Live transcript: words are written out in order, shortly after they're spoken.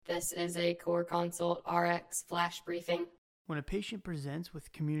This is a Core Consult RX flash briefing. When a patient presents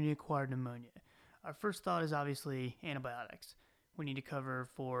with community-acquired pneumonia, our first thought is obviously antibiotics. We need to cover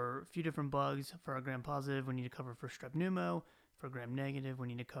for a few different bugs. For our gram-positive, we need to cover for strep pneumo. For gram-negative, we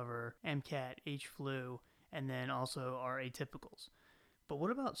need to cover MCAT, H-flu, and then also our atypicals. But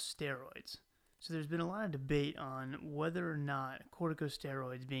what about steroids? So there's been a lot of debate on whether or not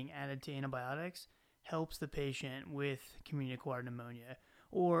corticosteroids being added to antibiotics helps the patient with community-acquired pneumonia,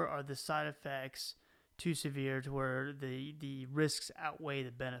 or are the side effects too severe to where the risks outweigh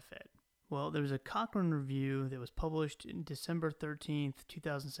the benefit? Well, there was a Cochrane review that was published in December 13th,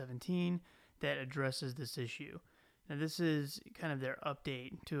 2017 that addresses this issue. Now, this is kind of their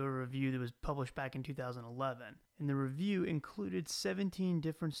update to a review that was published back in 2011. And the review included 17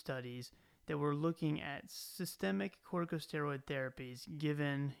 different studies that were looking at systemic corticosteroid therapies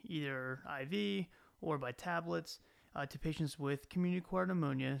given either IV or by tablets to patients with community-acquired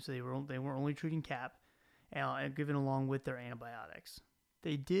pneumonia, so they were only treating CAP, and given along with their antibiotics.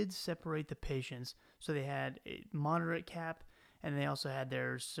 They did separate the patients, so they had a moderate CAP, and they also had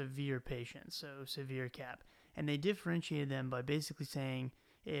their severe patients, so severe CAP. And they differentiated them by basically saying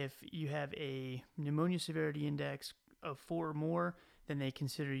if you have a pneumonia severity index of 4 or more, then they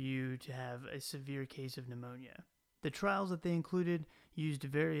consider you to have a severe case of pneumonia. The trials that they included used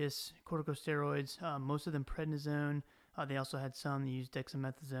various corticosteroids, most of them prednisone. They also had some that used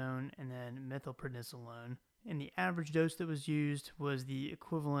dexamethasone and then methylprednisolone. And the average dose that was used was the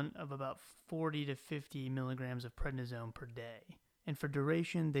equivalent of about 40 to 50 milligrams of prednisone per day. And for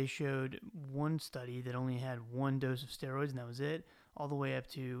duration, they showed one study that only had one dose of steroids, and that was it, all the way up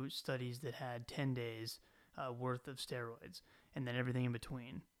to studies that had 10 days worth of steroids, and then everything in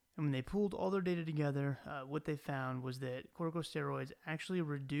between. And when they pulled all their data together, what they found was that corticosteroids actually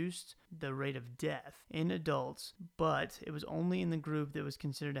reduced the rate of death in adults, but it was only in the group that was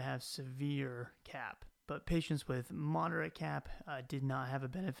considered to have severe CAP. But patients with moderate CAP did not have a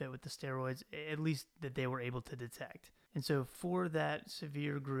benefit with the steroids, at least that they were able to detect. And so for that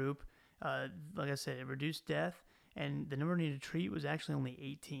severe group, like I said, it reduced death, and the number needed to treat was actually only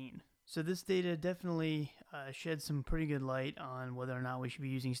 18. So this data definitely sheds some pretty good light on whether or not we should be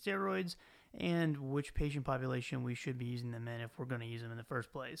using steroids and which patient population we should be using them in if we're going to use them in the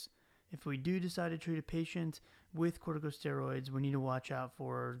first place. If we do decide to treat a patient with corticosteroids, we need to watch out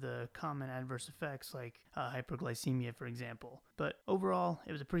for the common adverse effects like hyperglycemia, for example. But overall,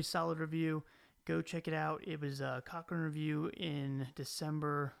 it was a pretty solid review. Go check it out. It was a Cochrane review in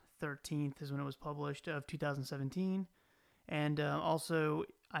December 13th is when it was published of 2017. And also,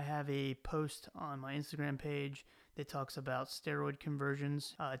 I have a post on my Instagram page that talks about steroid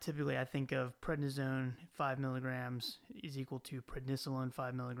conversions. Typically, I think of prednisone 5 milligrams is equal to prednisolone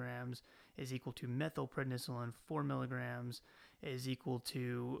 5 milligrams is equal to methylprednisolone 4 milligrams is equal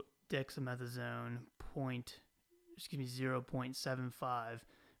to dexamethasone 0.75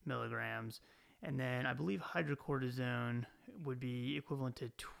 milligrams. And then I believe hydrocortisone would be equivalent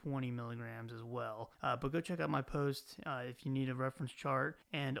to 20 milligrams as well. But go check out my post if you need a reference chart.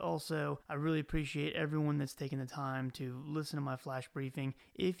 And also, I really appreciate everyone that's taken the time to listen to my flash briefing.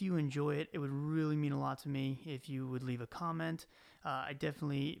 If you enjoy it, it would really mean a lot to me if you would leave a comment. I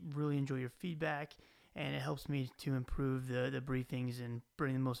definitely really enjoy your feedback, and it helps me to improve the briefings and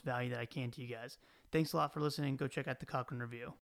bring the most value that I can to you guys. Thanks a lot for listening. Go check out the Cochrane review.